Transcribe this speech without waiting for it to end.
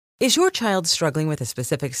Is your child struggling with a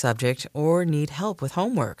specific subject or need help with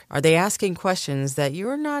homework? Are they asking questions that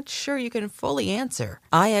you're not sure you can fully answer?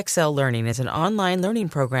 IXL Learning is an online learning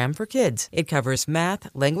program for kids. It covers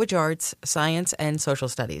math, language arts, science, and social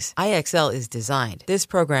studies. IXL is designed. This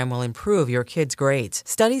program will improve your kids' grades.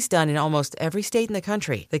 Studies done in almost every state in the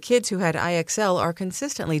country. The kids who had IXL are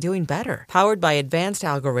consistently doing better. Powered by advanced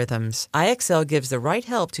algorithms, IXL gives the right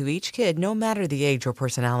help to each kid no matter the age or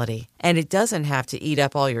personality. And it doesn't have to eat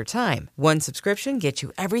up all your time. One subscription gets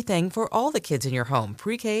you everything for all the kids in your home,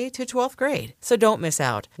 pre-K to 12th grade. So don't miss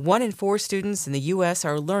out. 1 in 4 students in the U.S.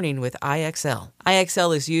 are learning with IXL.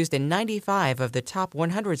 IXL is used in 95 of the top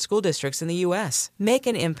 100 school districts in the U.S. Make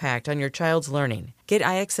an impact on your child's learning. Get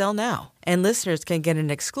IXL now. And listeners can get an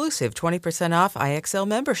exclusive 20% off IXL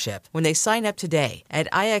membership when they sign up today at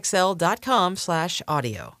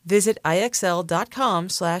IXL.com/audio. Visit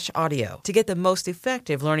IXL.com/audio to get the most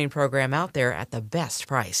effective learning program out there at the best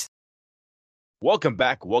price. Welcome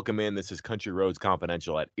back. Welcome in. This is Country Roads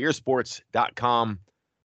Confidential at earsports.com,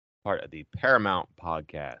 part of the Paramount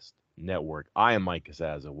Podcast Network. I am Mike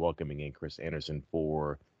Casazza, welcoming in Chris Anderson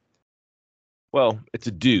for, well, it's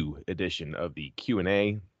a due edition of the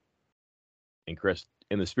Q&A. And Chris,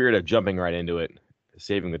 in the spirit of jumping right into it,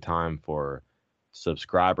 saving the time for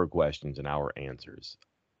subscriber questions and our answers,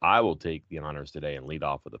 I will take the honors today and lead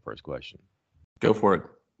off with the first question. Go for it.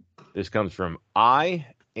 This comes from I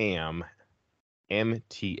Am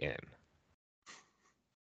MTN.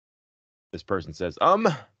 This person says,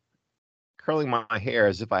 curling my hair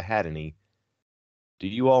as if I had any. Do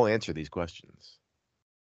you all answer these questions?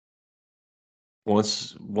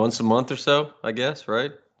 Once a month or so, I guess,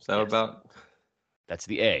 right? Is that about? That's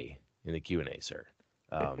the A in the Q&A, sir.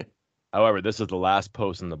 However, this is the last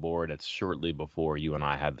post on the board. It's shortly before you and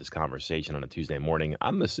I had this conversation on a Tuesday morning.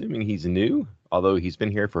 I'm assuming he's new, although he's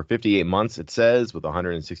been here for 58 months, it says, with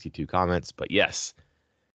 162 comments. But yes,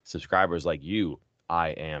 subscribers like you, I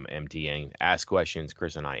Am MTN, ask questions.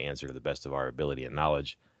 Chris and I answer to the best of our ability and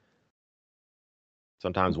knowledge.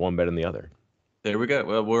 Sometimes one better than the other. There we go.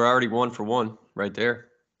 Well, we're already 1 for 1 right there.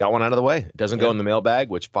 Got one out of the way. It doesn't go in the mailbag,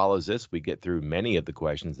 which follows this. We get through many of the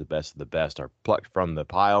questions. The best of the best are plucked from the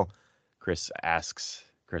pile. Chris asks,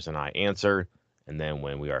 Chris and I answer. And then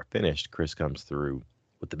when we are finished, Chris comes through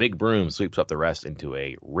with the big broom, sweeps up the rest into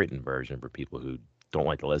a written version for people who don't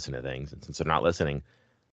like to listen to things. And since they're not listening,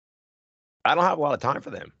 I don't have a lot of time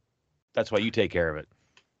for them. That's why you take care of it.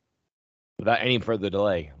 Without any further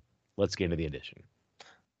delay, let's get into the edition.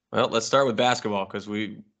 Well, let's start with basketball because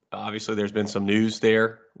obviously there's been some news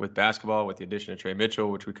there with basketball with the addition of Trey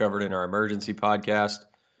Mitchell, which we covered in our emergency podcast,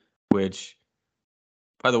 which,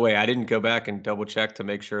 by the way, I didn't go back and double check to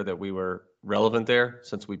make sure that we were relevant there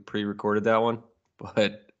since we pre-recorded that one,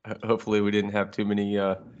 but hopefully we didn't have too many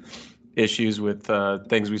issues with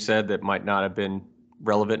things we said that might not have been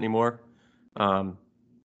relevant anymore.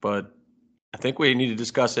 But I think we need to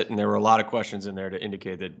discuss it, and there were a lot of questions in there to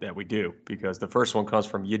indicate that we do, because the first one comes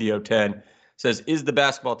from Yidio10. Says, is the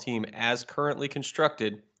basketball team as currently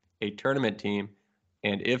constructed a tournament team?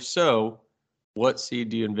 And if so, what seed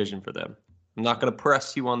do you envision for them? I'm not going to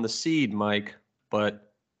press you on the seed, Mike,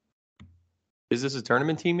 but is this a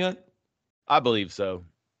tournament team yet? I believe so.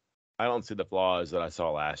 I don't see the flaws that I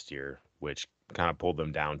saw last year, which kind of pulled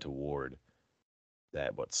them down toward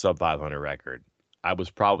that, sub 500 record. I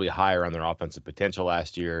was probably higher on their offensive potential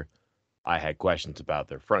last year. I had questions about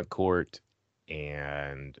their front court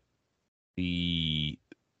and the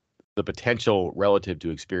potential relative to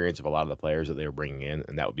experience of a lot of the players that they were bringing in,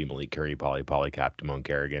 and that would be Malik Curry, Pauly Polycap, Damone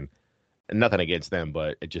Carrigan. And nothing against them,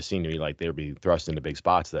 but it just seemed to me like they would be thrust into big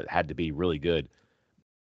spots that had to be really good.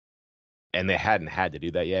 And they hadn't had to do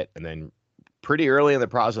that yet. And then pretty early in the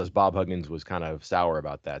process, Bob Huggins was kind of sour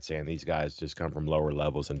about that, saying these guys just come from lower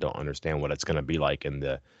levels and don't understand what it's going to be like in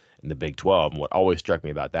the Big 12. And what always struck me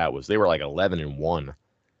about that was they were like 11-1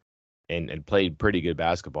 and played pretty good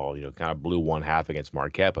basketball, kind of blew one half against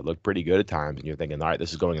Marquette, but looked pretty good at times. And you're thinking, all right,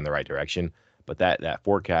 this is going in the right direction. But that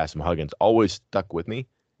forecast from Huggins always stuck with me.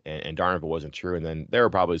 And darn if it wasn't true. And then there were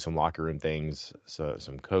probably some locker room things, so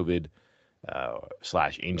some COVID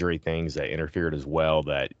 / injury things that interfered as well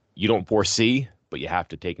that you don't foresee, but you have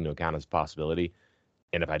to take into account as a possibility.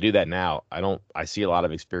 And if I do that now, I see a lot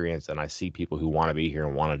of experience, and I see people who want to be here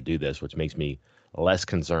and want to do this, which makes me less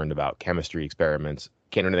concerned about chemistry experiments.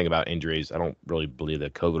 Can't do anything about injuries. I don't really believe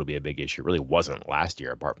that COVID will be a big issue. It really wasn't last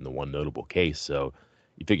year, apart from the one notable case. So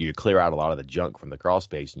you figure you clear out a lot of the junk from the crawl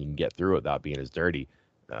space and you can get through it without being as dirty.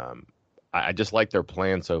 I just like their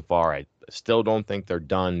plan so far. I still don't think they're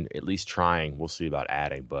done, at least trying. We'll see about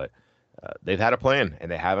adding, but they've had a plan, and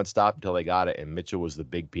they haven't stopped until they got it. And Mitchell was the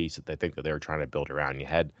big piece that they think that they were trying to build around. You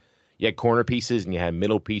had you had corner pieces and you had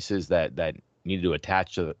middle pieces that needed to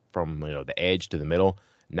attach from the edge to the middle.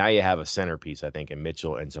 Now you have a centerpiece, I think, in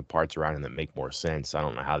Mitchell and some parts around him that make more sense. I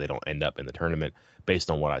don't know how they don't end up in the tournament based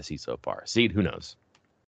on what I see so far. Seed, who knows?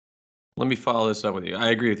 Let me follow this up with you. I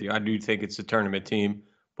agree with you. I do think it's a tournament team,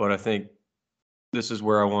 but I think this is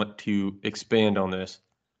where I want to expand on this.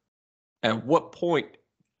 At what point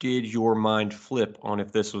did your mind flip on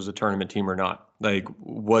if this was a tournament team or not? Like,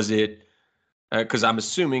 was it because I'm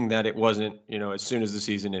assuming that it wasn't, as soon as the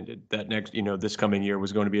season ended, that next, this coming year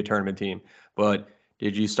was going to be a tournament team. But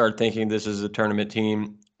did you start thinking this is a tournament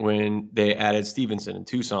team when they added Stevenson and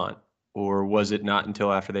Tucson? Or was it not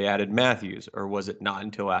until after they added Matthews? Or was it not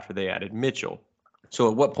until after they added Mitchell? So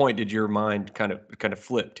at what point did your mind kind of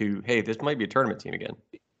flip to, hey, this might be a tournament team again?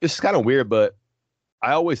 It's kind of weird, but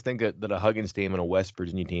I always think that a Huggins team and a West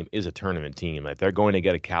Virginia team is a tournament team. Like they're going to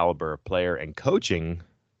get a caliber of player and coaching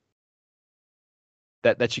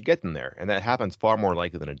that should get them there. And that happens far more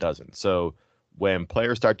likely than it doesn't. So when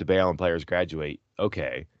players start to bail and players graduate,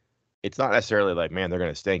 okay, it's not necessarily like, man, they're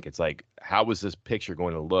going to stink. It's like, how is this picture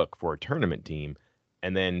going to look for a tournament team?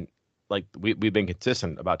 And then, like, we've been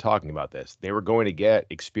consistent about talking about this. They were going to get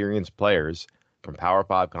experienced players from Power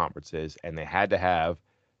 5 conferences, and they had to have,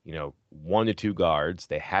 1 to 2 guards.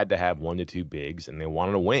 They had to have 1 to 2 bigs, and they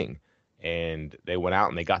wanted a wing. And they went out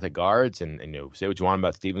and they got the guards and say what you want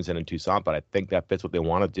about Stevenson and Toussaint, but I think that fits what they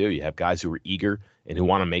want to do. You have guys who are eager and who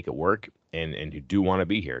want to make it work and who do want to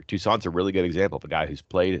be here. Toussaint's a really good example of a guy who's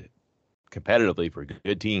played competitively for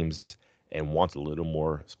good teams and wants a little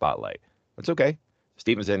more spotlight. That's okay.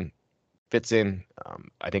 Stevenson fits in.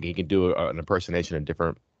 I think he can do an impersonation of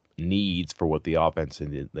different needs for what the offense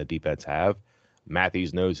and the defense have.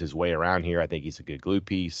 Matthews knows his way around here. I think he's a good glue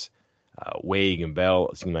piece. Wade and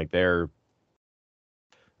Bell seem like they're,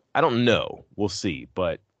 I don't know. We'll see.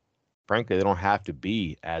 But frankly, they don't have to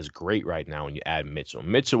be as great right now when you add Mitchell.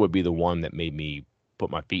 Mitchell would be the one that made me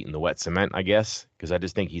put my feet in the wet cement, I guess, because I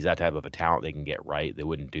just think he's that type of a talent they can get right. They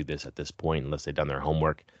wouldn't do this at this point unless they've done their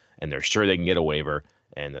homework and they're sure they can get a waiver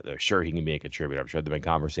and that they're sure he can be a contributor. I'm sure there have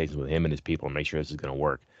been conversations with him and his people and make sure this is going to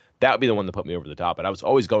work. That would be the one that put me over the top. But I was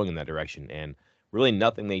always going in that direction. And really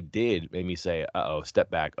nothing they did made me say, uh-oh,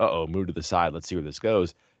 step back. Uh-oh, move to the side. Let's see where this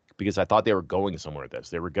goes. Because I thought they were going somewhere with this.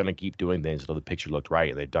 They were going to keep doing things until the picture looked right.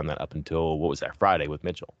 And they've done that up until, what was that, Friday with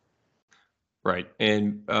Mitchell. Right.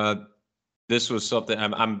 And this was something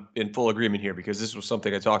I'm in full agreement here because this was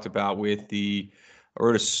something I talked about with I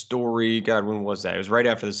wrote a story. God, when was that? It was right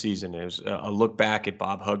after the season. It was a look back at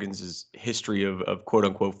Bob Huggins' history of quote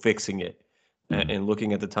unquote fixing it and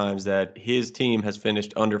looking at the times that his team has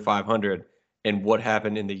finished under 500 and what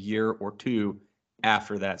happened in the year or two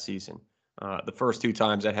after that season. The first 2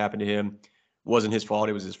 times that happened to him wasn't his fault.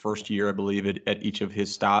 It was his first year, I believe, at each of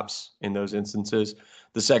his stops in those instances.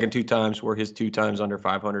 The second 2 times were his 2 times under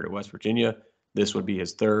 500 at West Virginia. This would be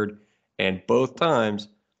his third. And both times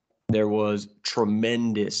there was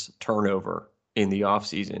tremendous turnover in the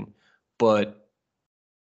offseason, but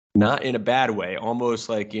not in a bad way, almost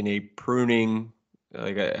like in a pruning.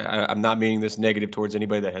 Like I'm not meaning this negative towards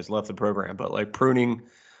anybody that has left the program, but like pruning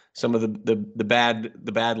some of the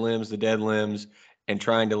bad limbs, the dead limbs, and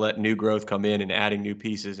trying to let new growth come in and adding new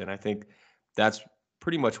pieces. And I think that's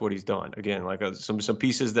pretty much what he's done. Again, like some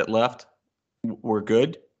pieces that left were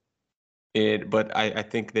good, but I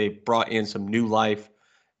think they brought in some new life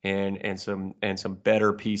and some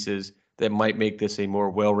better pieces that might make this a more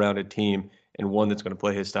well-rounded team and one that's going to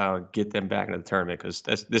play his style and get them back into the tournament. Because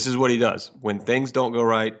this is what he does. When things don't go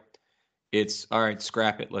right, it's all right,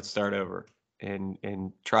 scrap it, let's start over.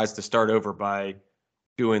 And tries to start over by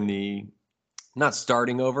doing not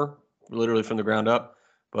starting over, literally from the ground up,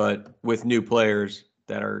 but with new players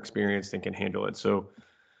that are experienced and can handle it. So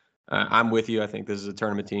I'm with you. I think this is a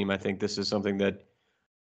tournament team. I think this is something that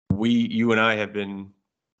you and I have been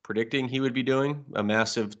predicting he would be doing, a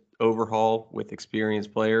massive overhaul with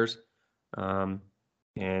experienced players.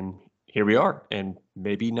 And here we are, and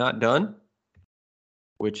maybe not done,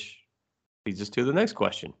 which leads us to the next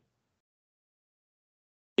question.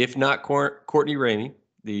 If not Courtney Ramey,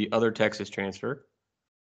 the other Texas transfer,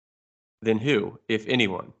 then who, if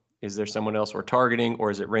anyone? Is there someone else we're targeting, or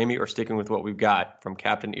is it Ramey, or sticking with what we've got from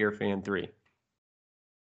Captain Earfan 3?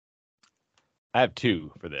 I have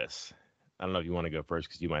 2 for this. I don't know if you want to go first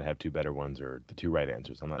because you might have 2 better ones or the 2 right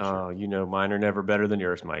answers. I'm not sure. Oh, mine are never better than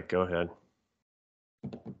yours, Mike. Go ahead.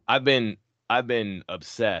 I've been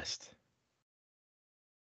obsessed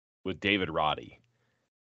with David Roddy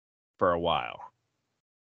for a while.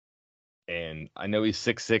 And I know he's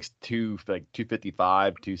 6'6",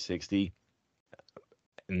 255, 260.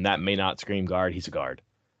 And that may not scream guard. He's a guard.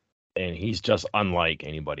 and he's just unlike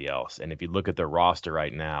anybody else. And if you look at their roster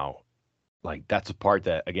right now, like that's a part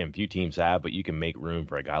that again few teams have, but you can make room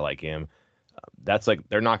for a guy like him. That's like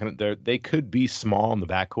they're not going to. They could be small in the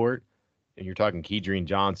backcourt, and you're talking Kedrian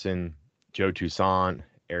Johnson, Joe Toussaint,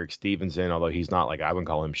 Eric Stevenson. Although he's not like I wouldn't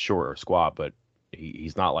call him short or squat, but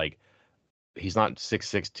he's not like he's not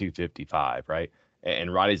 6'6", 255, right?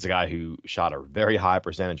 And Roddy's the guy who shot a very high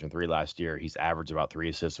percentage from three last year. He's averaged about 3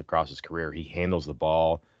 assists across his career. He handles the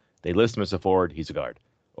ball. They list him as a forward. He's a guard,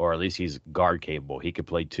 or at least he's guard capable. He could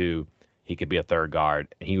play two. He could be a third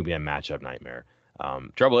guard. And he would be a matchup nightmare.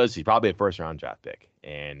 Trouble is, he's probably a first-round draft pick,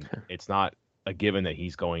 and it's not a given that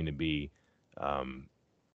he's going to be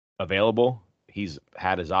available. He's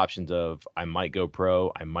had his options of I might go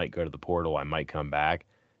pro, I might go to the portal, I might come back.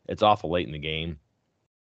 It's awful late in the game.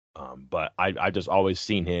 But I've just always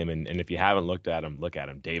seen him, and if you haven't looked at him, look at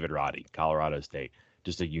him. David Roddy, Colorado State,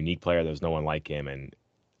 just a unique player. There's no one like him, and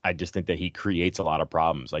I just think that he creates a lot of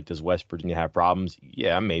problems. Like, does West Virginia have problems?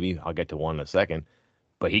 Yeah, maybe. I'll get to one in a second.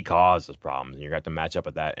 But he causes problems, and you're going to have to match up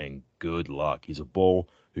with that, and good luck. He's a bull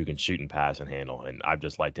who can shoot and pass and handle, and I've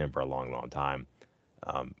just liked him for a long, long time.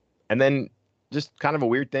 And then just kind of a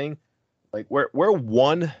weird thing, like we're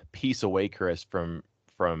one piece away, Chris, from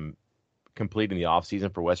completing the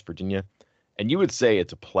offseason for West Virginia, and you would say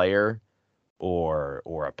it's a player or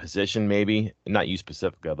a position, maybe not you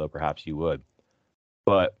specifically, although perhaps you would.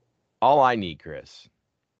 But all I need, Chris,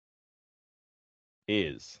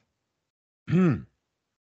 is excuse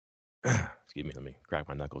me, let me crack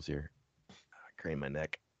my knuckles here, crane my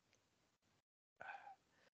neck.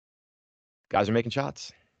 Guys are making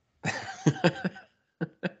shots.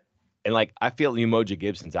 And like I feel Umoja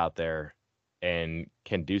Gibson's out there and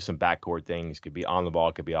can do some backcourt things, could be on the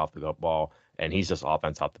ball, could be off the ball, and he's just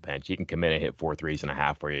offense off the bench. He can come in and hit 4 threes and a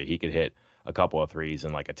half for you. He could hit a couple of threes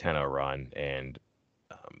in like a 10-0 run. And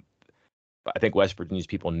I think West Virginia's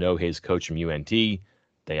people know his coach from UNT.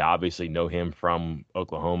 They obviously know him from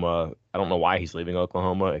Oklahoma. I don't know why he's leaving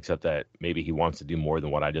Oklahoma, except that maybe he wants to do more than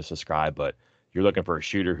what I just described. But you're looking for a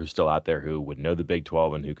shooter who's still out there who would know the Big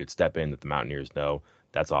 12 and who could step in that the Mountaineers know.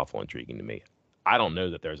 That's awful intriguing to me. I don't know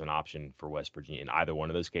that there's an option for West Virginia in either one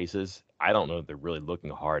of those cases. I don't know that they're really looking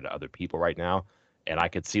hard at other people right now. And I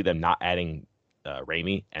could see them not adding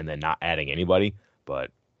Ramey and then not adding anybody. But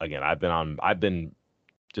again, I've been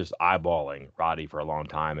just eyeballing Roddy for a long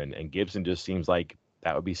time, and Gibson just seems like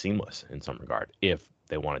that would be seamless in some regard if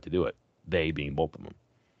they wanted to do it. They being both of them.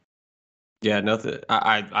 Yeah, nothing.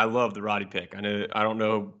 I love the Roddy pick. I don't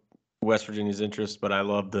know West Virginia's interest, but I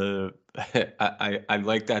love the I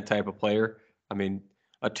like that type of player. I mean,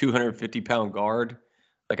 a 250-pound guard.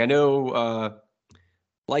 Like I know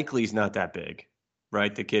Likely's not that big,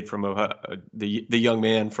 right? The kid from the young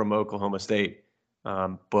man from Oklahoma State.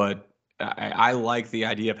 But I like the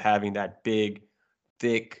idea of having that big,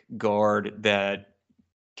 thick guard that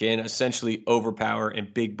can essentially overpower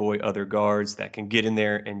and big boy other guards, that can get in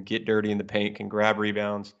there and get dirty in the paint, can grab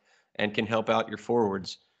rebounds, and can help out your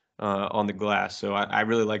forwards on the glass. So I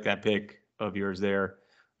really like that pick of yours there.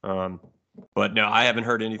 But no, I haven't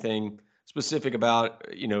heard anything specific about,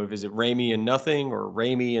 is it Ramey and nothing or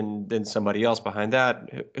Ramey and then somebody else behind that?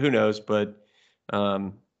 Who knows? But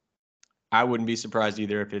I wouldn't be surprised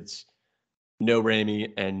either if it's no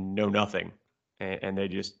Ramey and no nothing. And they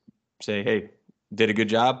just say, hey, did a good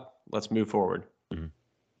job. Let's move forward. Mm-hmm.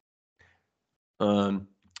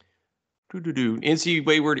 NC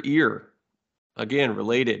Wayward Ear, again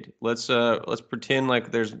related. Let's pretend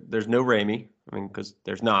like there's no Ramey. I mean, because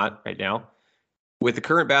there's not right now. With the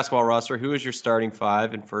current basketball roster, who is your starting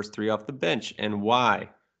five and first three off the bench, and why?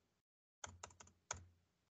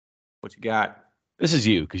 What you got? This is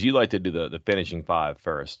you, because you like to do the finishing five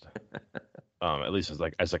first, at least as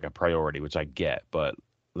like a priority, which I get. But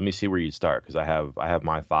let me see where you start, because I have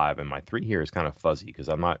my five, and my three here is kind of fuzzy because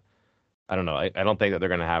I don't know. I don't think that they're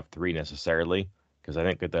going to have three necessarily, because I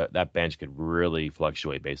think that that bench could really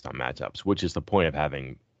fluctuate based on matchups, which is the point of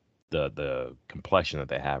having the complexion that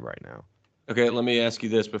they have right now. Okay, let me ask you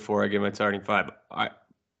this before I get my starting five.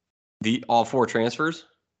 All four transfers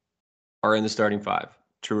are in the starting five.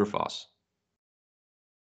 True or false?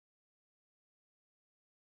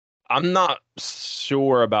 I'm not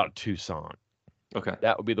sure about Toussaint. Okay.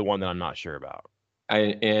 That would be the one that I'm not sure about.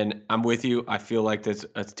 And I'm with you. I feel like that's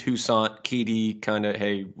a Toussaint, Keedy kind of,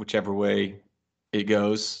 hey, whichever way it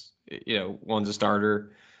goes. One's a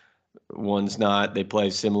starter, one's not. They play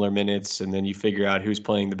similar minutes, and then you figure out who's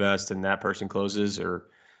playing the best, and that person closes, or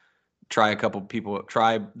try a couple people,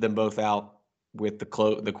 try them both out with the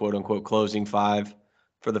quote unquote closing five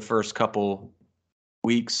for the first couple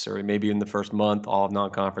weeks, or maybe in the first month, all of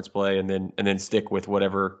non-conference play, and then stick with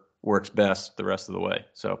whatever works best the rest of the way.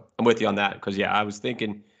 So I'm with you on that because, I was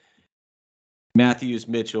thinking Matthews,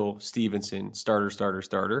 Mitchell, Stevenson,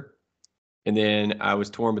 starter. And then I was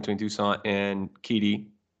torn between Toussaint and Keedy.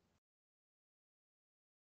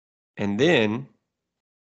 And then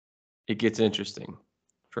it gets interesting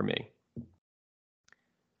for me.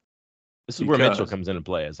 This is where Mitchell comes into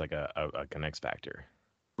play as like a X factor.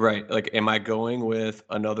 Right. Like, am I going with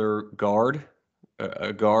another guard,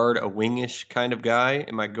 a wingish kind of guy?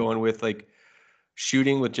 Am I going with like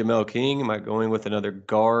shooting with Jamel King? Am I going with another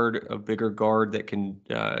guard, a bigger guard that can,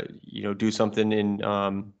 do something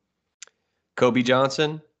in Kobe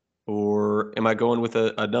Johnson? Or am I going with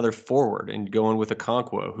another forward and going with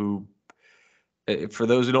Okonkwo, who, for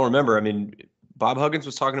those who don't remember, I mean, Bob Huggins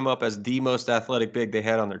was talking him up as the most athletic big they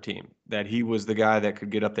had on their team, that he was the guy that could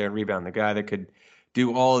get up there and rebound, the guy that could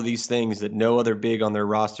do all of these things that no other big on their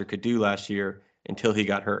roster could do last year until he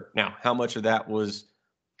got hurt. Now, how much of that was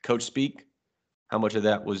coach speak? How much of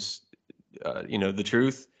that was, the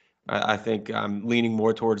truth? I think I'm leaning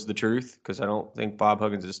more towards the truth because I don't think Bob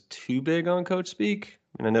Huggins is too big on coach speak.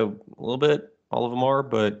 I mean, I know a little bit, all of them are,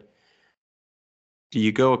 but do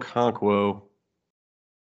you go Okonkwo?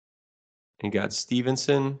 And you got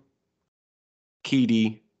Stevenson,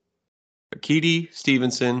 Keedy,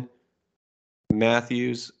 Stevenson,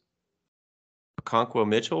 Matthews, Okonkwo,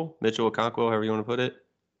 Mitchell, Okonkwo, however you want to put it.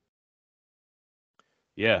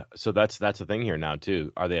 Yeah, so that's the thing here now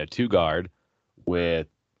too. Are they a 2-guard with?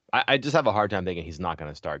 I just have a hard time thinking he's not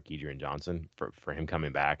going to start Kedrian Johnson for him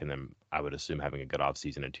coming back, and then I would assume having a good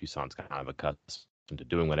offseason, and Toussaint's kind of accustomed to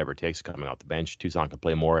doing whatever it takes coming off the bench. Toussaint can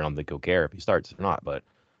play more, and I don't think he'll care if he starts or not, but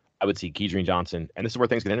I would see Kedrian Johnson, and this is where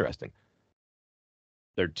things get interesting.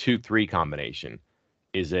 Their 2-3 combination.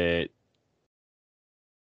 Is it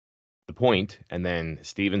the point and then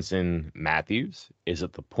Stevenson Matthews? Is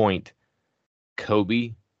it the point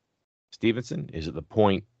Kobe Stevenson? Is it the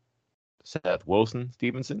point Seth Wilson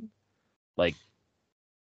Stevenson? Like,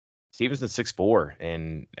 Stevenson's 6'4"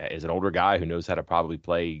 and is an older guy who knows how to probably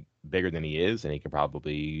play bigger than he is, and he can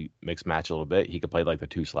probably mix match a little bit. He could play like the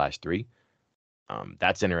 2/3.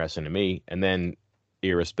 That's interesting to me. And then,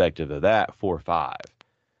 irrespective of that, 4-5.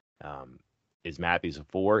 Is Matthews a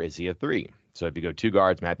 4? Is he a 3? So if you go 2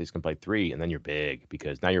 guards, Matthews can play 3, and then you're big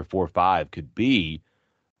because now your 4-5 could be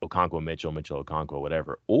Okonkwo, Mitchell, Okonkwo,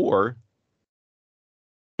 whatever, or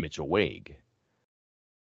Mitchell Wague.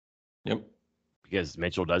 Yep. Because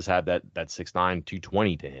Mitchell does have that 6'9",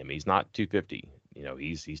 220 to him. He's not 250.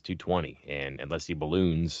 He's 220, and unless he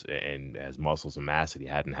balloons and has muscles and mass that he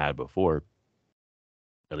hadn't had before,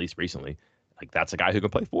 at least recently, like that's a guy who can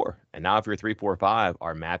play 4. And now if you're 3-4-5,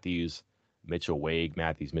 are Matthews, Mitchell Wague,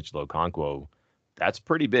 Matthews, Mitchell Okonkwo, that's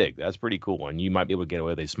pretty big. That's pretty cool. And you might be able to get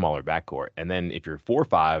away with a smaller backcourt. And then if you're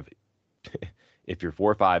 4-5, if your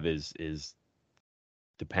 4-5 is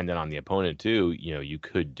dependent on the opponent too, you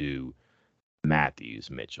could do Matthews,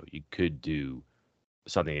 Mitchell. You could do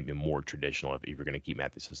something even more traditional if you're going to keep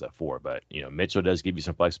Matthews as a 4. But Mitchell does give you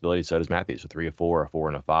some flexibility. So does Matthews. A 3, a 4, a 4,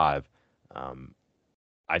 and a 5.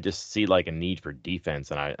 I just see like a need for defense,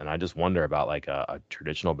 and I just wonder about like a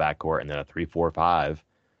traditional backcourt and then a 3-4-5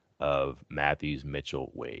 of Matthews,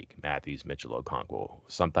 Mitchell, Wague, Matthews, Mitchell, Okonkwo,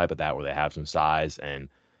 some type of that where they have some size. And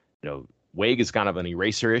Wague is kind of an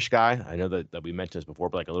eraser-ish guy. I know that we mentioned this before,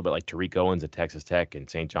 but like a little bit like Tariq Owens at Texas Tech and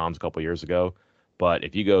St. John's a couple years ago. But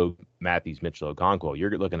if you go Matthews, Mitchell, Okonkwo,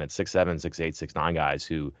 you're looking at 6'7", 6'8", 6'9" guys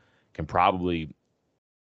who can probably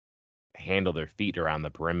handle their feet around the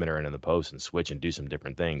perimeter and in the post and switch and do some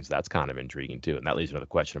different things. That's kind of intriguing too. And that leads to another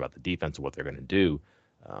question about the defense and what they're going to do.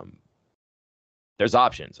 There's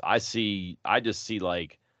options. I just see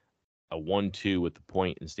like a 1-2 with the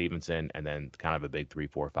point and Stevenson, and then kind of a big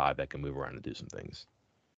 3-4-5 that can move around and do some things.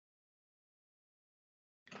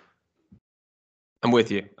 I'm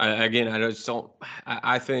with you. I just don't.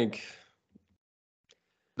 I think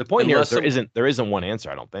the point here is there isn't one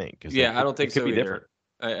answer. I don't think. I don't think so either. Different.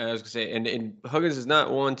 I was gonna say, and Huggins is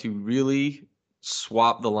not one to really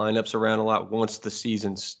swap the lineups around a lot once the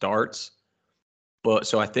season starts. But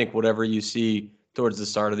so I think whatever you see towards the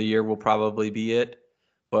start of the year will probably be it.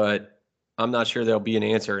 But I'm not sure there'll be an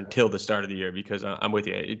answer until the start of the year because I'm with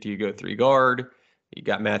you. Do you go 3 guard? You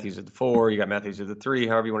got Matthews at the 4. You got Matthews at the 3.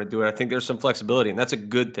 However you want to do it. I think there's some flexibility, and that's a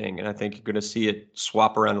good thing. And I think you're going to see it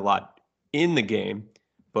swap around a lot in the game,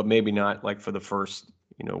 but maybe not like for the first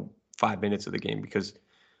 5 minutes of the game because.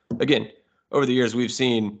 Again, over the years, we've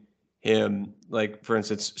seen him, like, for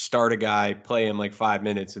instance, start a guy, play him like 5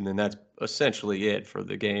 minutes, and then that's essentially it for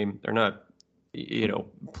the game. They're not,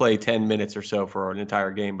 play 10 minutes or so for an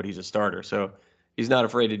entire game, but he's a starter. So he's not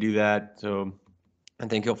afraid to do that. So I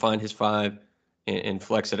think he'll find his 5. and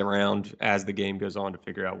flex it around as the game goes on to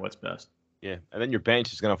figure out what's best. Yeah, and then your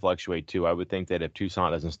bench is going to fluctuate too. I would think that if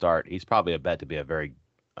Toussaint doesn't start, he's probably a bet to be a very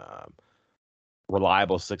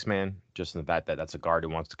reliable six-man, just in the fact that that's a guard who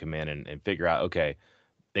wants to come in and figure out, okay,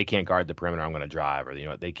 they can't guard the perimeter, I'm going to drive,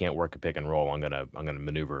 or they can't work a pick and roll, I'm going to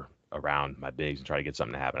maneuver around my bigs and try to get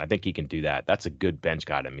something to happen. I think he can do that. That's a good bench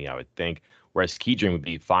guy to me, I would think. Whereas Keydron would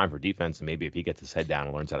be fine for defense, and maybe if he gets his head down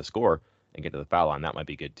and learns how to score and get to the foul line, that might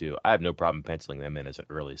be good too. I have no problem penciling them in as an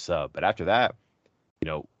early sub. But after that,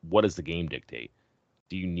 what does the game dictate?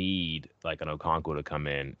 Do you need like an Okonkwo to come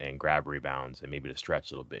in and grab rebounds and maybe to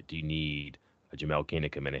stretch a little bit? Do you need a Jamel King to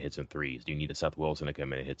come in and hit some threes? Do you need a Seth Wilson to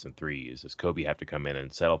come in and hit some threes? Does Kobe have to come in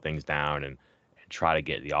and settle things down and try to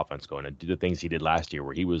get the offense going and do the things he did last year,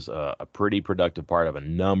 where he was a pretty productive part of a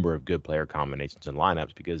number of good player combinations and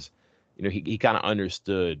lineups, because he kind of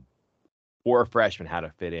understood for a freshman how to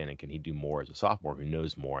fit in, and can he do more as a sophomore who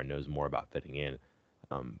knows more and knows more about fitting in.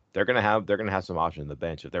 They're gonna have some options on the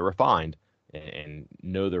bench if they're refined and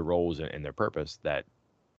know their roles and their purpose, that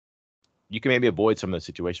you can maybe avoid some of those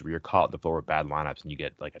situations where you're caught at the floor with bad lineups and you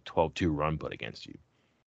get like a 12-2 run put against you.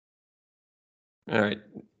 All right.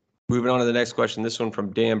 Moving on to the next question. This one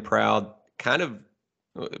from Dan Proud. Kind of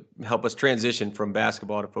help us transition from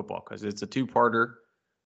basketball to football, because it's a two-parter.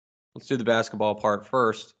 Let's do the basketball part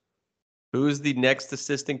first. Who is the next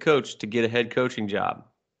assistant coach to get a head coaching job?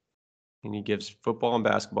 And he gives football and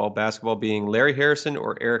basketball being Larry Harrison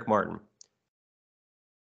or Eric Martin.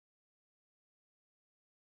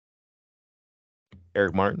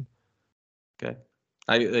 Eric Martin. Okay.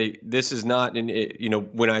 This is not,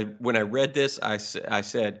 when I read this, I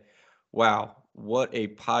said, wow, what a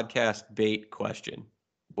podcast bait question.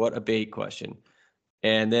 What a bait question.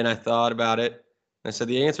 And then I thought about it. I said,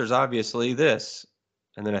 the answer is obviously this.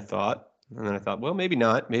 And then I thought, well, maybe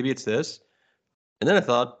not. Maybe it's this. And then I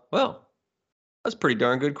thought, well, that's a pretty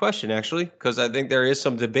darn good question, actually, because I think there is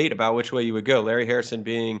some debate about which way you would go. Larry Harrison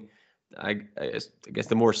being, I guess,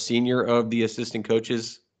 the more senior of the assistant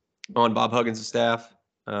coaches on Bob Huggins' staff,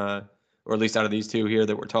 or at least out of these two here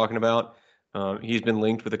that we're talking about. He's been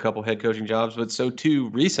linked with a couple head coaching jobs, but so too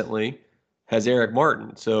recently has Eric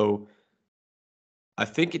Martin. So I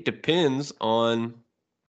think it depends on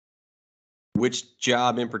which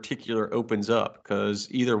job in particular opens up, because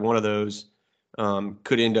either one of those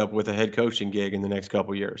could end up with a head coaching gig in the next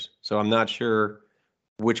couple years. So I'm not sure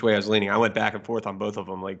which way I was leaning. I went back and forth on both of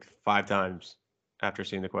them like 5 times after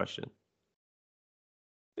seeing the question.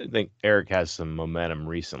 I think Eric has some momentum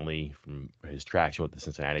recently from his traction with the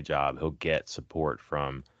Cincinnati job. He'll get support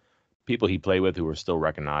from people he played with who are still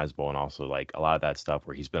recognizable, and also like a lot of that stuff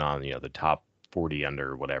where he's been on the top 40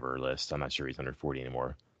 under whatever list. I'm not sure he's under 40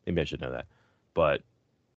 anymore. Maybe I should know that. But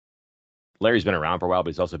Larry's been around for a while, but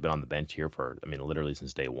he's also been on the bench here for, literally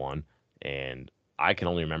since day one. And I can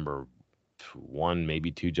only remember 1,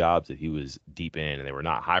 maybe 2 jobs that he was deep in, and they were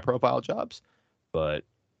not high-profile jobs, but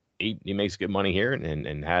he makes good money here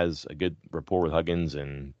and has a good rapport with Huggins,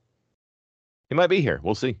 and he might be here.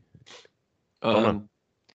 We'll see.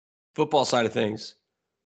 Football side of things,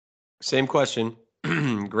 same question.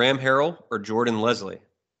 Graham Harrell or Jordan Leslie?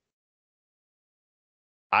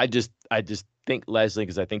 I just think Leslie,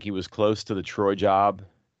 because I think he was close to the Troy job,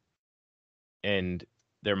 and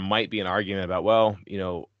there might be an argument about,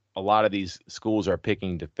 a lot of these schools are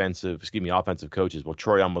picking offensive coaches. Well,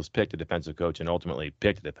 Troy almost picked a defensive coach and ultimately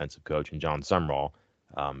picked a defensive coach in John Sumrall.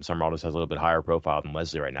 Sumrall just has a little bit higher profile than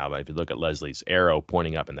Leslie right now, but if you look at Leslie's arrow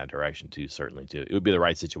pointing up in that direction too, certainly too, it would be the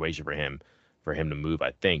right situation for him to move,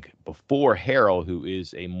 I think, before Harrell, who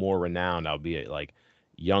is a more renowned, albeit like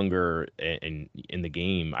younger in the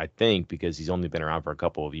game, I think, because he's only been around for a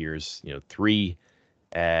couple of years, 3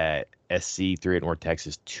 at SC, 3 at North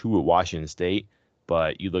Texas, 2 at Washington State.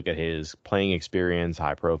 But you look at his playing experience,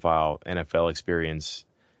 high profile NFL experience.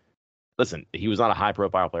 Listen, he was not a high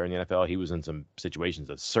profile player in the NFL. He was in some situations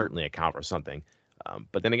that certainly account for something.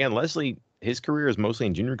 But then again, Leslie, his career is mostly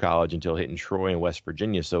in junior college until hitting Troy and West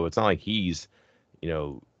Virginia. So it's not like he's,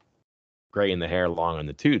 gray in the hair, long in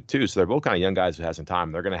the tooth too. So they're both kind of young guys who have some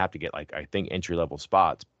time. They're going to have to get entry level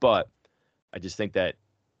spots. But I just think that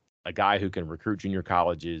a guy who can recruit junior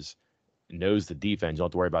colleges, knows the defense, don't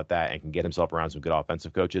have to worry about that, and can get himself around some good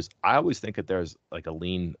offensive coaches. I always think that there's like a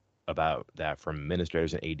lean about that from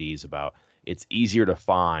administrators and ADs about it's easier to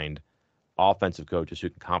find offensive coaches who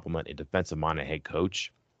can complement a defensive-minded head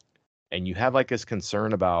coach. And you have like this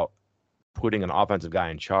concern about putting an offensive guy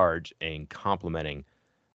in charge and complementing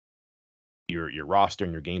your roster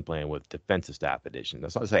and your game plan with defensive staff addition.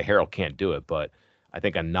 That's not to say Harrell can't do it, but I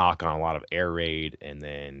think a knock on a lot of air raid and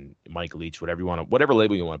then Mike Leach, whatever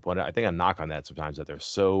label you want to put it, I think a knock on that sometimes that they're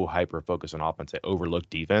so hyper focused on offense, they overlook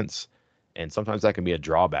defense. And sometimes that can be a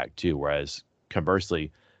drawback too. Whereas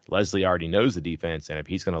conversely, Leslie already knows the defense. And if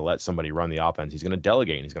he's going to let somebody run the offense, he's going to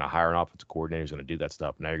delegate and he's going to hire an offensive coordinator who's going to do that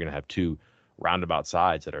stuff. Now you're going to have two roundabout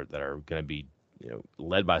sides that are going to be,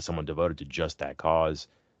 led by someone devoted to just that cause.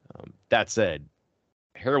 That said,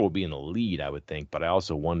 Harrell will be in the lead, I would think, but I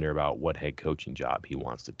also wonder about what head coaching job he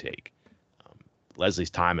wants to take. Leslie's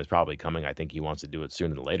time is probably coming. I think he wants to do it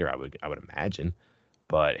sooner than later, I would imagine.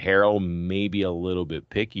 But Harrell may be a little bit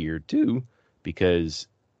pickier too, because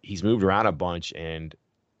he's moved around a bunch, and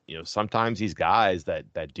sometimes these guys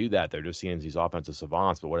that do that, they're just seeing these offensive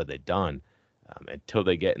savants, but what have they done? Until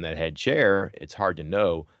they get in that head chair, it's hard to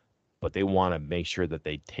know. But they want to make sure that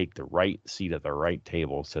they take the right seat at the right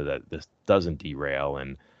table so that this doesn't derail.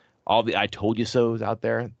 And all the "I told you so's" out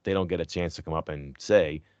there, they don't get a chance to come up and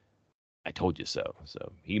say, "I told you so."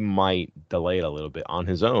 So he might delay it a little bit on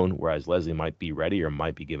his own, whereas Leslie might be ready or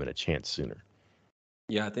might be given a chance sooner.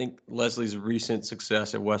 Yeah, I think Leslie's recent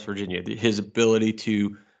success at West Virginia, his ability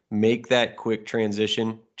to make that quick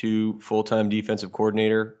transition to full-time defensive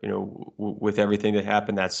coordinator, with everything that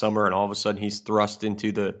happened that summer, and all of a sudden he's thrust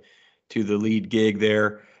into the lead gig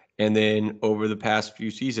there. And then over the past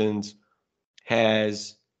few seasons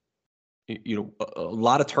has, a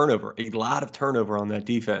lot of turnover on that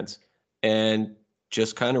defense, and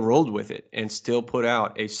just kind of rolled with it and still put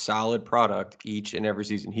out a solid product each and every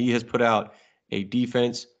season. He has put out a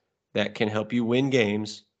defense that can help you win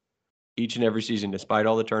games each and every season, despite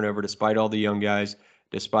all the turnover, despite all the young guys,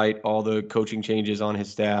 despite all the coaching changes on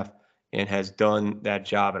his staff, and has done that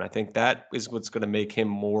job. And I think that is what's going to make him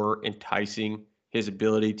more enticing, his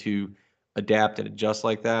ability to adapt and adjust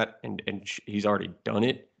like that. And he's already done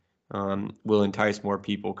it, will entice more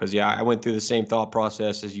people. Because, I went through the same thought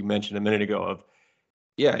process as you mentioned a minute ago of,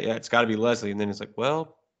 it's got to be Leslie. And then it's like,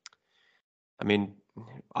 well, I mean,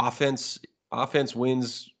 offense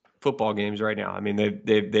wins football games right now. I mean,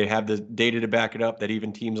 they have the data to back it up that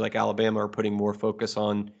even teams like Alabama are putting more focus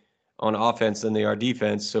on offense than they are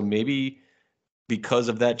defense. So maybe because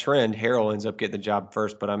of that trend, Harrell ends up getting the job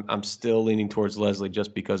first. But I'm still leaning towards Leslie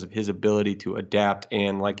just because of his ability to adapt.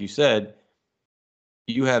 And like you said,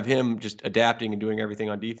 you have him just adapting and doing everything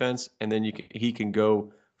on defense, and then he can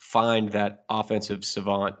go find that offensive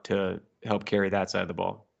savant to help carry that side of the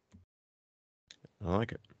ball. I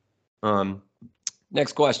like it.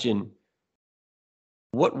 Next question.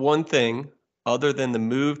 What one thing, other than the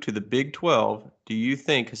move to the Big 12, do you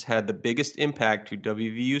think has had the biggest impact to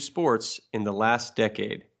WVU sports in the last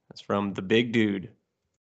decade? That's from the Big Dude.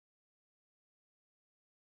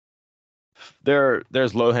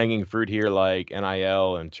 There's low-hanging fruit here like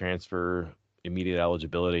NIL and transfer immediate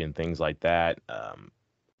eligibility and things like that.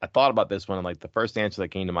 I thought about this one, and like the first answer that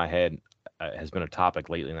came to my head has been a topic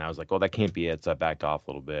lately, and I was like, well, that can't be it. So I backed off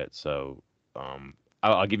a little bit. So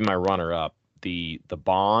I'll give you my runner-up. The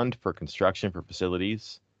bond for construction for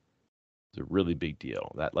facilities is a really big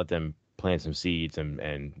deal. That let them plant some seeds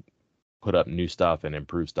and put up new stuff and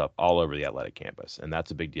improve stuff all over the athletic campus. And that's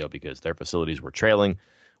a big deal because their facilities were trailing.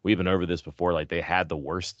 We've been over this before. Like, they had the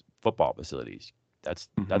worst football facilities. That's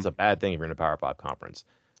a bad thing if you're in a Power 5 conference.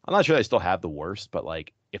 I'm not sure they still have the worst, but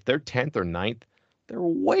like if they're 10th or 9th, they're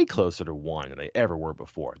way closer to 1 than they ever were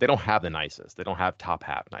before. They don't have the nicest. They don't have top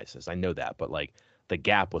half nicest. I know that, but like the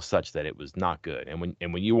gap was such that it was not good. And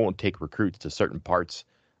when you won't take recruits to certain parts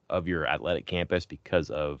of your athletic campus because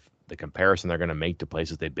of the comparison they're going to make to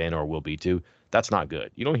places they've been or will be to, that's not good.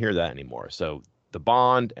 You don't hear that anymore. So the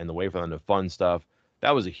bond and the way for them to fund stuff,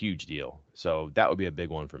 that was a huge deal. So that would be a big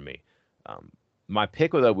one for me. My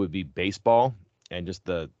pick would be baseball and just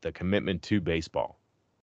the commitment to baseball.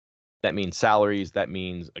 That means salaries. That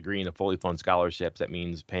means agreeing to fully fund scholarships. That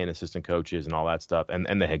means paying assistant coaches and all that stuff.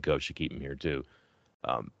 And the head coach should keep him here too.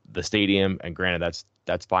 The stadium, and granted,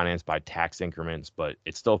 that's financed by tax increments, but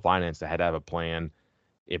it's still financed. They had to have a plan.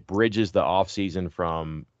 It bridges the off season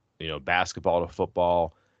from basketball to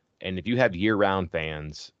football. And if you have year-round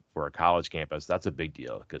fans for a college campus, that's a big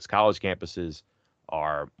deal because college campuses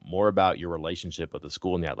are more about your relationship with the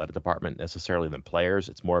school and the athletic department necessarily than players.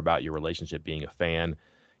 It's more about your relationship being a fan,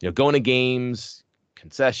 going to games,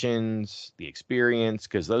 concessions, the experience,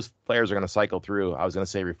 because those players are going to cycle through. I was going to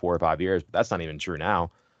say every 4 or 5 years, but that's not even true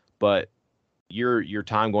now. But your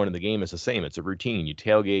time going to the game is the same. It's a routine. You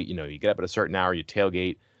tailgate, you get up at a certain hour, you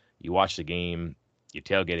tailgate, you watch the game, you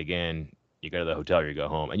tailgate again, you go to the hotel or you go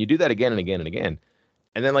home. And you do that again and again and again.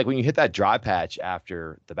 And then like when you hit that dry patch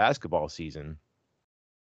after the basketball season,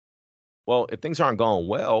 well, if things aren't going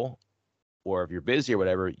well, or if you're busy or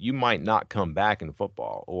whatever, you might not come back in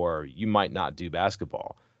football, or you might not do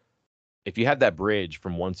basketball. If you have that bridge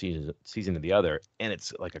from one season to the other, and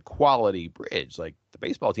it's like a quality bridge, like the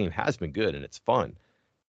baseball team has been good and it's fun,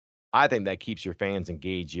 I think that keeps your fans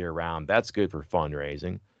engaged year round. That's good for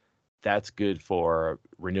fundraising. That's good for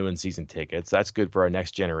renewing season tickets. That's good for our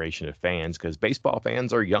next generation of fans, because baseball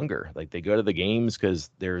fans are younger. Like, they go to the games because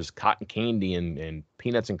there's cotton candy and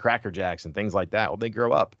peanuts and Cracker Jacks and things like that. Well, they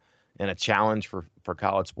grow up. And a challenge for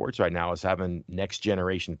college sports right now is having next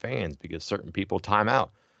generation fans, because certain people time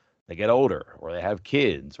out. They get older, or they have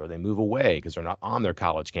kids, or they move away because they're not on their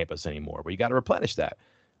college campus anymore. But you got to replenish that.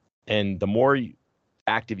 And the more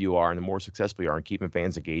active you are and the more successful you are in keeping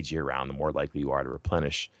fans engaged year round, the more likely you are to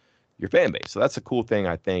replenish your fan base. So that's a cool thing,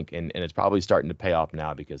 I think. And it's probably starting to pay off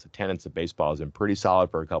now, because attendance of baseball has been pretty solid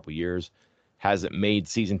for a couple of years. Has it made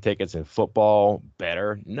season tickets in football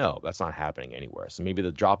better? No, that's not happening anywhere. So maybe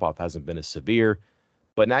the drop off hasn't been as severe.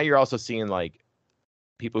 But now you're also seeing like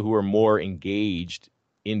people who are more engaged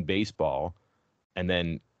in baseball, and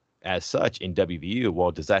then as such in WVU.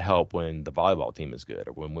 Well, does that help when the volleyball team is good,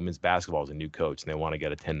 or when women's basketball is a new coach and they want to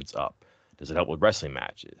get attendance up? Does it help with wrestling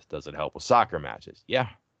matches? Does it help with soccer matches? Yeah,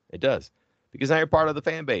 it does. Because now you're part of the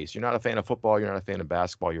fan base. You're not a fan of football. You're not a fan of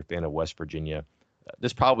basketball. You're a fan of West Virginia.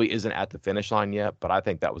 This probably isn't at the finish line yet, but I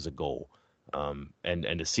think that was a goal. And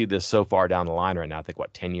to see this so far down the line right now, I think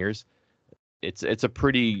 10 years. It's a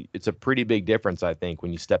pretty big difference, I think,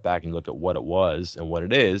 when you step back and look at what it was and what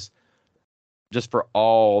it is, just for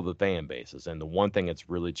all the fan bases. And the one thing that's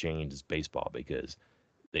really changed is baseball, because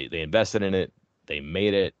they invested in it. They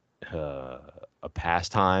made it a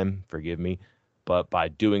pastime, forgive me. But by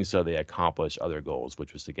doing so, they accomplished other goals,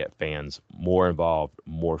 which was to get fans more involved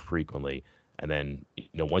more frequently. And then,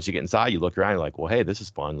 once you get inside, you look around, you're like, well, hey, this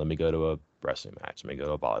is fun. Let me go to a wrestling match. Let me go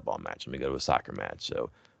to a volleyball match. Let me go to a soccer match.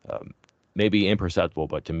 So maybe imperceptible,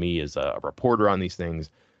 but to me, as a reporter on these things,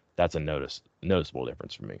 that's a noticeable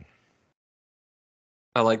difference for me.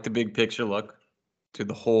 I like the big picture look to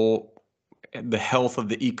the health of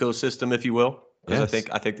the ecosystem, if you will, because Yes.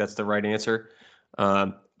 I think that's the right answer.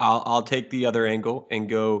 I'll take the other angle and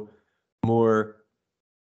go more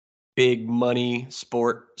big money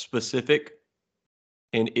sport specific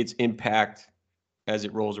and its impact as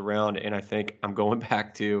it rolls around. And I think I'm going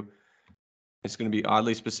back to, it's going to be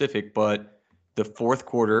oddly specific, but the fourth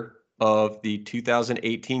quarter of the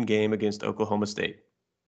 2018 game against Oklahoma State.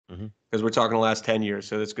 Because we're talking the last 10 years.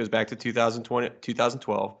 So this goes back to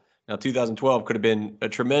 2012. Now, 2012 could have been a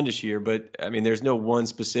tremendous year, but I mean, there's no one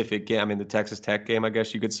specific game. I mean, the Texas Tech game, I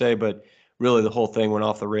guess you could say, but really the whole thing went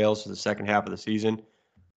off the rails for the second half of the season.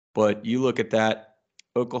 But you look at that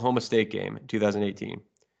Oklahoma State game in 2018.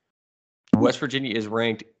 West Virginia is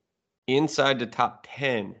ranked inside the top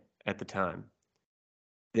 10 at the time.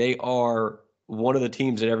 They are one of the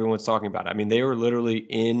teams that everyone's talking about. I mean, they were literally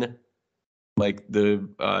in like the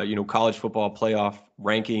college football playoff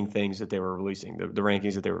ranking things that they were releasing, the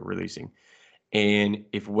rankings that they were releasing. And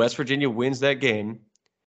if West Virginia wins that game,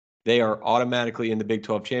 they are automatically in the Big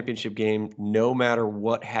 12 championship game, no matter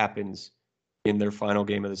what happens in their final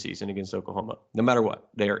game of the season against Oklahoma. No matter what,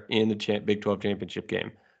 they are in the Big 12 championship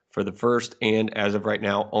game for the first and, as of right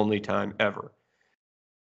now, only time ever.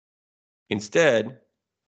 Instead,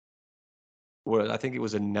 I think it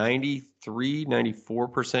was a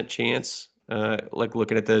 94% chance, like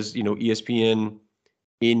looking at those, ESPN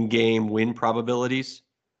in-game win probabilities.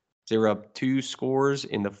 They were up 2 scores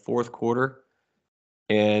in the fourth quarter,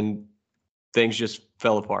 and things just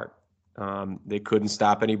fell apart. They couldn't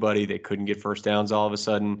stop anybody. They couldn't get first downs all of a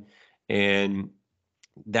sudden. And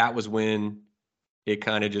that was when it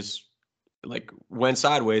kind of just like went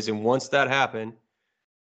sideways. And once that happened,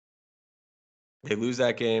 they lose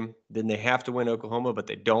that game. Then they have to win Oklahoma, but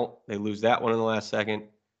they don't. They lose that one in the last second.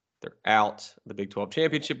 They're out the Big 12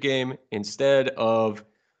 championship game. Instead of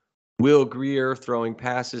Will Grier throwing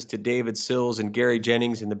passes to David Sills and Gary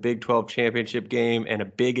Jennings in the Big 12 championship game and a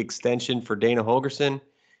big extension for Dana Holgorsen,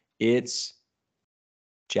 it's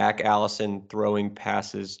Jack Allison throwing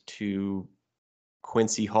passes to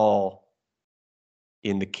Quincy Hall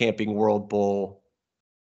in the Camping World Bowl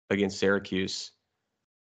against Syracuse.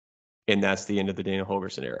 And that's the end of the Dana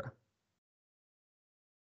Holgorsen era.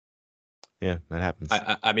 Yeah, that happens.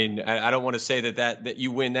 I mean, I don't want to say that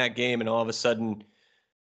you win that game and all of a sudden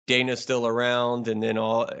Dana's still around, and then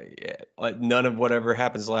none of whatever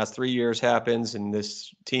happens the last 3 years happens, and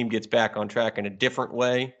this team gets back on track in a different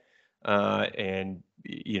way. And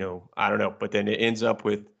I don't know, but then it ends up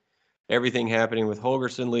with everything happening with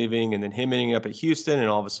Holgorsen leaving, and then him ending up at Houston, and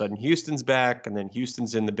all of a sudden Houston's back, and then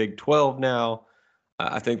Houston's in the Big 12 now.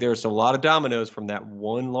 I think there's a lot of dominoes from that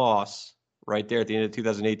one loss right there at the end of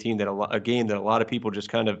 2018 that a game that a lot of people just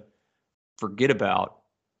kind of forget about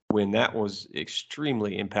when that was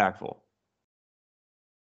extremely impactful.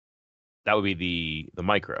 That would be the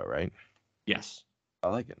micro, right? Yes. I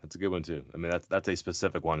like it. That's a good one too. I mean, that's a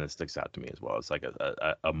specific one that sticks out to me as well. It's like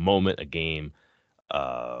a moment, a game,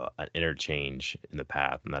 an interchange in the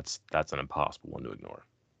path, and that's an impossible one to ignore.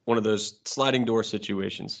 One of those sliding door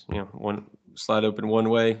situations. One slide open one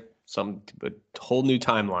way, a whole new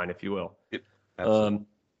timeline, if you will. Yep. Absolutely.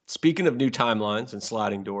 Speaking of new timelines and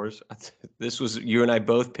sliding doors, this was you and I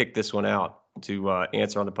both picked this one out to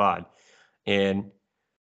answer on the pod, and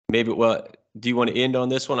maybe do you want to end on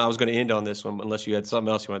this one? I was going to end on this one, unless you had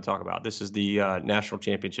something else you want to talk about. This is the national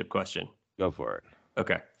championship question. Go for it.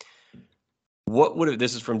 Okay.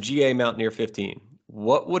 This is from GA Mountaineer 15.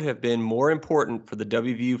 What would have been more important for the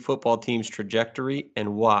WVU football team's trajectory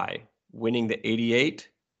and why? Winning the 88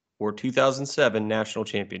 or 2007 national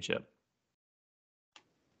championship?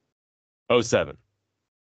 07.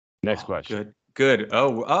 Next question. Good.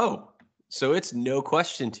 Oh. So it's no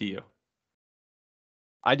question to you.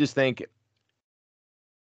 I just think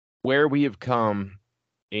where we have come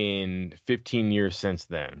in 15 years since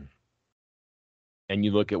then, and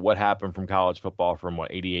you look at what happened from college football from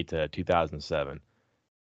 88 to 2007,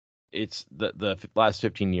 it's the last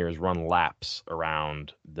 15 years run laps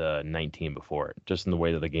around the 19 before it, just in the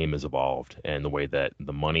way that the game has evolved and the way that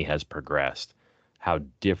the money has progressed, how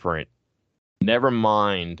different, never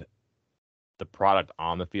mind the product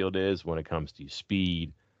on the field is when it comes to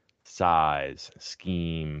speed, size,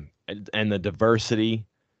 scheme, and the diversity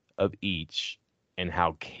of each, and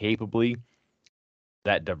how capably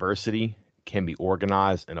that diversity can be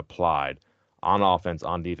organized and applied on offense,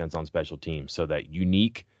 on defense, on special teams, so that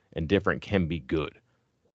unique and different can be good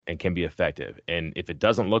and can be effective. And if it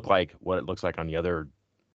doesn't look like what it looks like on the other,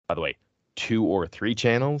 by the way, 2 or 3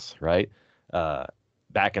 channels, right?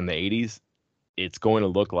 Back in the 80s, it's going to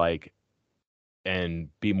look like and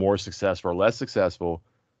be more successful or less successful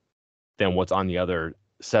than what's on the other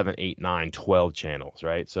 7, 8, 9, 12 channels,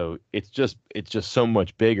 right? So it's just so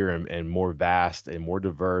much bigger and more vast and more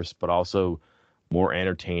diverse, but also more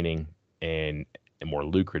entertaining and more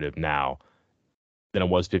lucrative now than it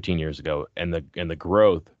was 15 years ago. And the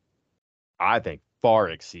growth, I think, far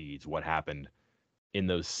exceeds what happened in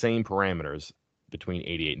those same parameters between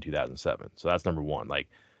 88 and 2007. So that's number one. Like,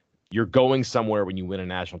 you're going somewhere when you win a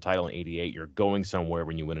national title in 88. You're going somewhere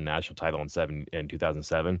when you win a national title in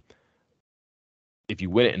 2007. If you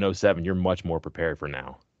win it in 07, you're much more prepared for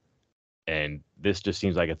now. And this just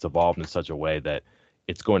seems like it's evolved in such a way that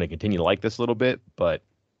it's going to continue like this a little bit, but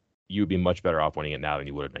you would be much better off winning it now than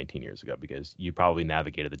you would have 19 years ago, because you probably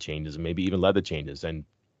navigated the changes and maybe even led the changes. And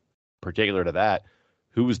particular to that,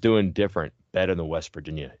 who was doing different, better than West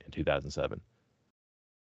Virginia in 2007?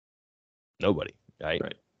 Nobody, right?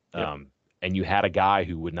 Yep. And you had a guy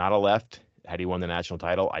who would not have left had he won the national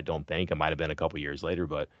title. I don't think. It might have been a couple years later,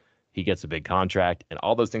 but he gets a big contract. And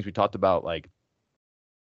all those things we talked about, like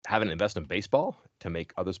having to invest in baseball to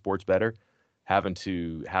make other sports better, having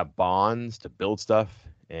to have bonds to build stuff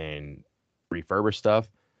and refurbish stuff,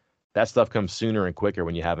 that stuff comes sooner and quicker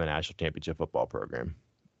when you have a national championship football program.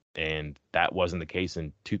 And that wasn't the case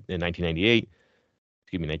in 1988,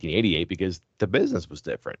 because the business was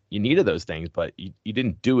different. You needed those things, but you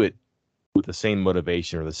didn't do it with the same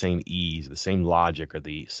motivation or the same ease, the same logic, or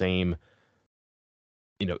the same,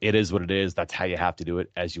 it is what it is. That's how you have to do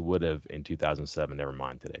it, as you would have in 2007, never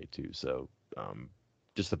mind today too. So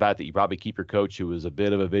just the fact that you probably keep your coach, who was a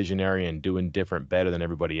bit of a visionary and doing different better than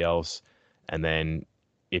everybody else. And then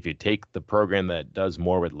if you take the program that does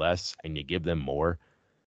more with less and you give them more,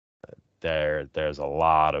 there's a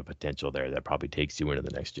lot of potential there that probably takes you into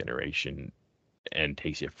the next generation and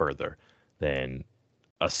takes you further than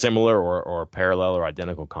a similar or parallel or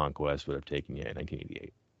identical conquest would have taken you in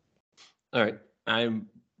 1988. All right.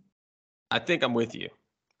 I think I'm with you.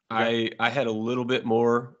 Yeah. I had a little bit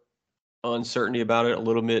more uncertainty about it, a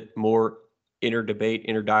little bit more inner debate,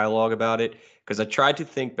 inner dialogue about it, because I tried to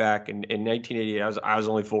think back in 1988. I was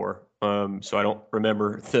only 4, so I don't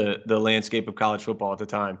remember the landscape of college football at the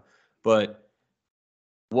time. But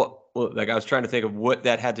I was trying to think of what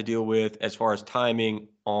that had to deal with as far as timing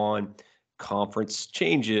on conference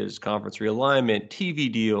changes, conference realignment,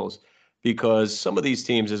 TV deals, because some of these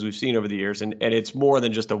teams, as we've seen over the years, and it's more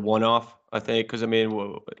than just a one-off, I think, because,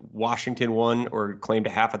 Washington won or claimed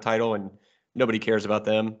half a title, and nobody cares about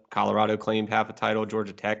them. Colorado claimed half a title.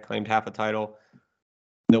 Georgia Tech claimed half a title.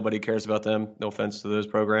 Nobody cares about them. No offense to those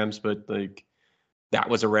programs, but that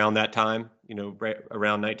was around that time, right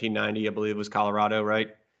around 1990, I believe, was Colorado,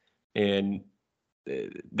 right? And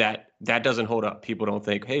that doesn't hold up. People don't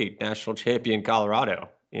think, hey, national champion Colorado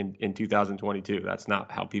in 2022. That's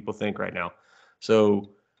not how people think right now.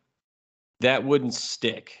 So that wouldn't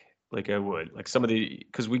stick like I would. Like some of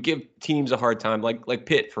because we give teams a hard time, like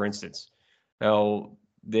Pitt, for instance. Now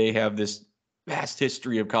they have this vast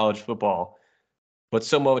history of college football, but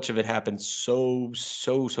so much of it happened so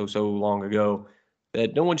long ago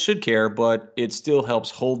that no one should care, but it still helps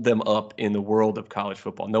hold them up in the world of college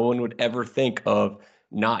football. No one would ever think of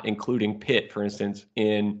not including Pitt, for instance,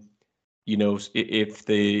 in, if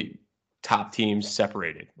the top teams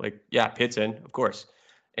separated. Like, yeah, Pitt's in, of course.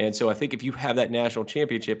 And so I think if you have that national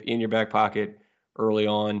championship in your back pocket early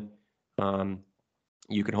on,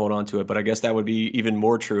 you can hold on to it. But I guess that would be even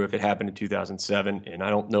more true if it happened in 2007. And I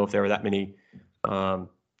don't know if there were that many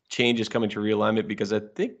changes coming to realignment, because I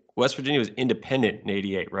think West Virginia was independent in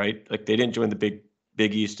 '88, right? Like they didn't join the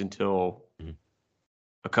Big East until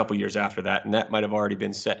a couple years after that, and that might have already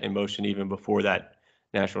been set in motion even before that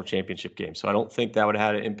national championship game. So I don't think that would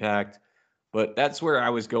have had an impact. But that's where I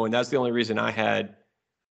was going. That's the only reason I had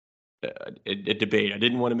a debate. I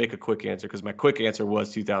didn't want to make a quick answer because my quick answer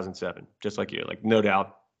was 2007, just like you. Like, no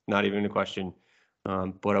doubt, not even a question.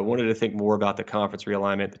 But I wanted to think more about the conference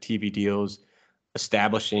realignment, the TV deals,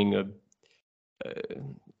 establishing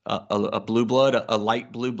a blue blood, a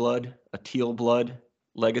light blue blood, a teal blood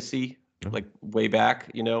legacy, like way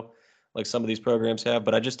back, like some of these programs have.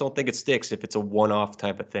 But I just don't think it sticks if it's a one-off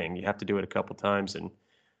type of thing. You have to do it a couple times, and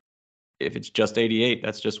if it's just '88,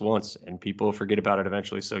 that's just once, and people forget about it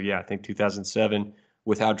eventually. So yeah, I think 2007,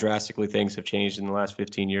 with how drastically things have changed in the last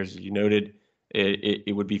 15 years, as you noted,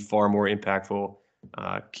 it would be far more impactful.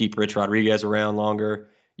 Keep Rich Rodriguez around longer.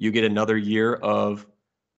 You get another year of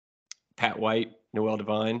Pat White, Noel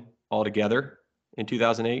Devine all together in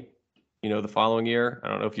 2008. The following year, I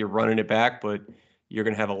don't know if you're running it back, but you're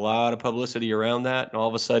going to have a lot of publicity around that. And all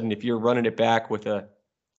of a sudden, if you're running it back with a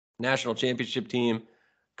national championship team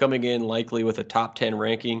coming in likely with a top 10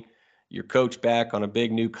 ranking, your coach back on a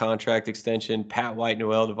big new contract extension, Pat White,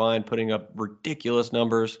 Noel Devine putting up ridiculous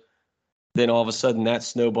numbers, then all of a sudden that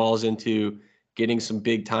snowballs into getting some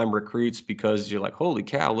big time recruits because you're like, holy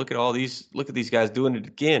cow, look at these guys doing it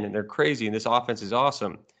again, and they're crazy, and this offense is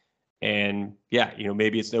awesome. And yeah,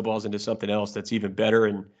 maybe it snowballs into something else that's even better,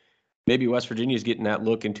 and maybe West Virginia is getting that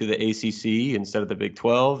look into the ACC instead of the Big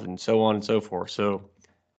 12, and so on and so forth. So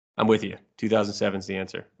I'm with you. 2007 is the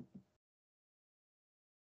answer.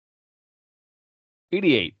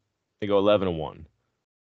 '88, they go 11-1.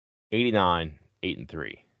 '89,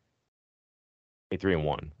 8-3.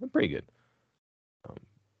 3-1. They're pretty good.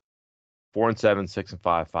 4-7,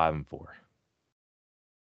 6-5, 5-4.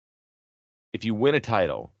 If you win a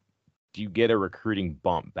title, do you get a recruiting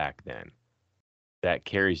bump back then that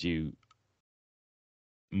carries you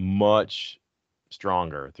much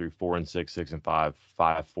stronger through 4-6, 6-5,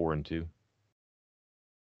 5-4-2?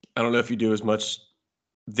 I don't know if you do as much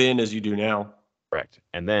then as you do now. Correct.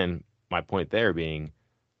 And then my point there being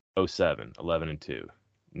 07, 11-2,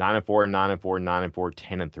 9-4, 9-4, 9-4,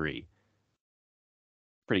 10-3.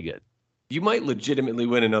 Pretty good. You might legitimately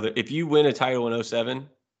win another. If you win a title in 07,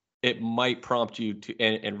 it might prompt you to,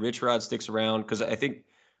 and Rich Rod sticks around, because I think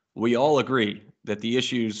we all agree that the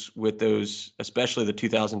issues with those, especially the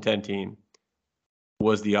 2010 team,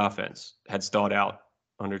 was the offense had stalled out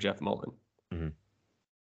under Jeff Mullen. Mm-hmm.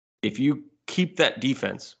 If you keep that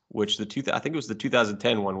defense, which I think it was the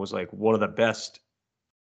 2010 one, was like one of the best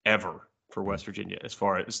ever for West Virginia as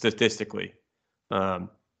far as statistically,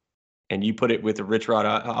 and you put it with the Rich Rod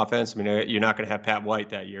offense, I mean, you're not going to have Pat White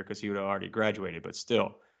that year because he would have already graduated, but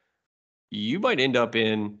still, you might end up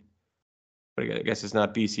in, I guess it's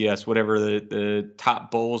not BCS, whatever the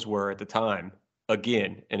top bowls were at the time,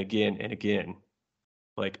 again and again and again.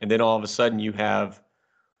 Like, and then all of a sudden you have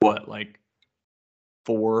like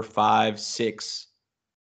 4, 5, 6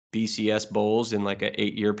 BCS bowls in like an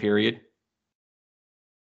 8-year period.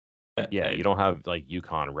 Yeah, you don't have like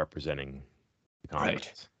UConn representing the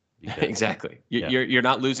conference. Right. Exactly. You're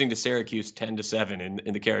not losing to Syracuse 10-7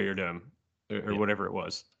 in the Carrier Dome or whatever it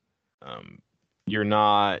was. You're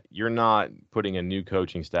not putting a new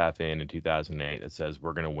coaching staff in 2008 that says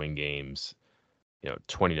we're going to win games,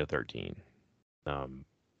 20-13.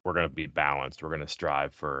 We're going to be balanced. We're going to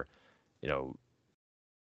strive for,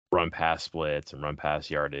 run pass splits and run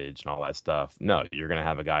pass yardage and all that stuff. No, you're going to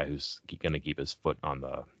have a guy who's going to keep his foot on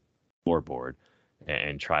the floorboard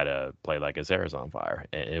and try to play like his hair is on fire.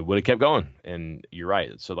 And it would have kept going. And you're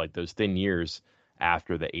right. So like those thin years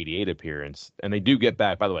after the '88 appearance, and they do get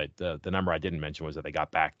back, by the way, the number I didn't mention was that they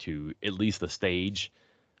got back to at least the stage,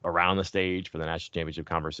 around the stage for the national championship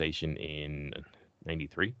conversation in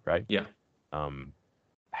 '93, right? Yeah.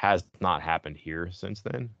 Has not happened here since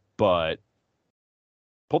then, but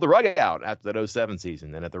pulled the rug out after that 07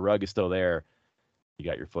 season. And if the rug is still there, you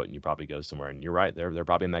got your foot and you probably go somewhere. And you're right, they're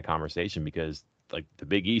probably in that conversation because like the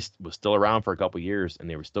Big East was still around for a couple of years and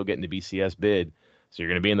they were still getting the BCS bid. So you're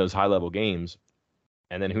going to be in those high level games.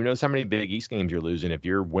 And then who knows how many Big East games you're losing if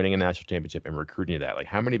you're winning a national championship and recruiting to that. Like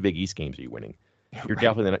how many Big East games are you winning? You're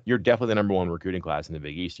definitely the number one recruiting class in the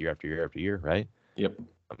Big East year after year after year, right? Yep.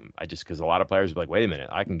 Because a lot of players are like, wait a minute,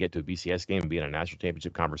 I can get to a BCS game and be in a national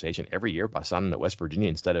championship conversation every year by signing at West Virginia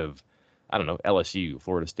instead of, I don't know, LSU,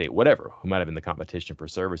 Florida State, whatever, who might have been the competition for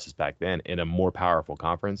services back then in a more powerful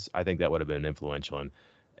conference. I think that would have been influential.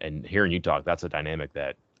 And hearing you talk, that's a dynamic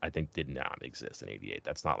that I think did not exist in '88.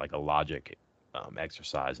 That's not like a logic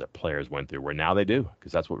exercise that players went through where now they do,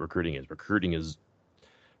 because that's what recruiting is. Recruiting is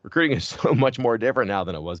so much more different now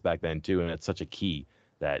than it was back then too. And it's such a key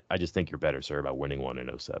that I just think you're better served by winning one in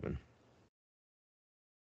 07.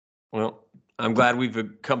 Well, I'm glad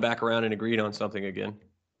we've come back around and agreed on something again.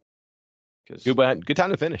 Good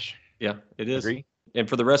time to finish. Yeah, it is. Agree? And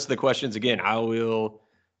for the rest of the questions, again, I will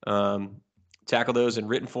tackle those in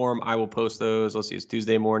written form. I will post those. Let's see, it's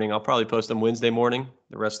Tuesday morning. I'll probably post them Wednesday morning,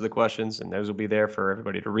 the rest of the questions, and those will be there for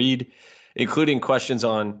everybody to read, including questions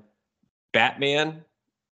on Batman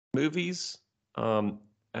movies.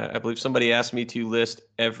 I believe somebody asked me to list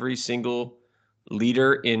every single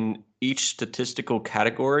leader in each statistical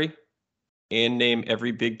category and name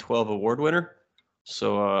every Big 12 award winner.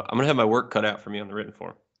 So I'm going to have my work cut out for me on the written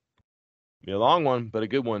form. Be a long one, but a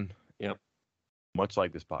good one. Yep. Much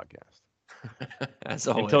like this podcast. As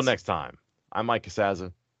always. Until next time, I'm Mike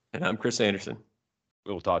Casazza. And I'm Chris Anderson.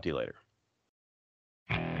 We'll talk to you later.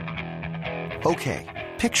 Okay,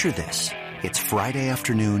 picture this. It's Friday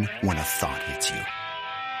afternoon when a thought hits you.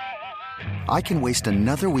 I can waste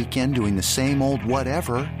another weekend doing the same old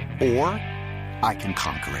whatever, or I can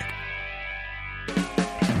conquer it.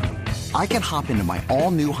 I can hop into my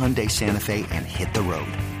all-new Hyundai Santa Fe and hit the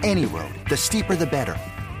road. Any road. The steeper, the better.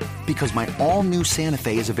 Because my all-new Santa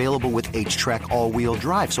Fe is available with H-Track all-wheel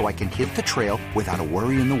drive, so I can hit the trail without a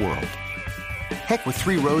worry in the world. Heck, with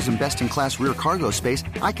 3 rows and best-in-class rear cargo space,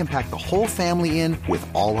 I can pack the whole family in with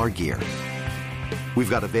all our gear. We've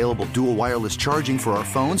got available dual wireless charging for our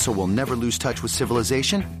phones, so we'll never lose touch with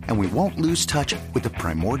civilization, and we won't lose touch with the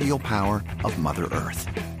primordial power of Mother Earth.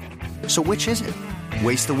 So which is it?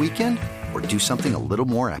 Waste the weekend or do something a little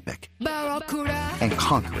more epic? And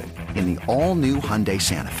conquer it in the all-new Hyundai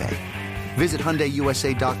Santa Fe. Visit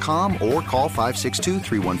HyundaiUSA.com or call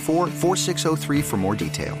 562-314-4603 for more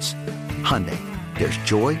details. Hyundai, there's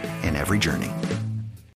joy in every journey.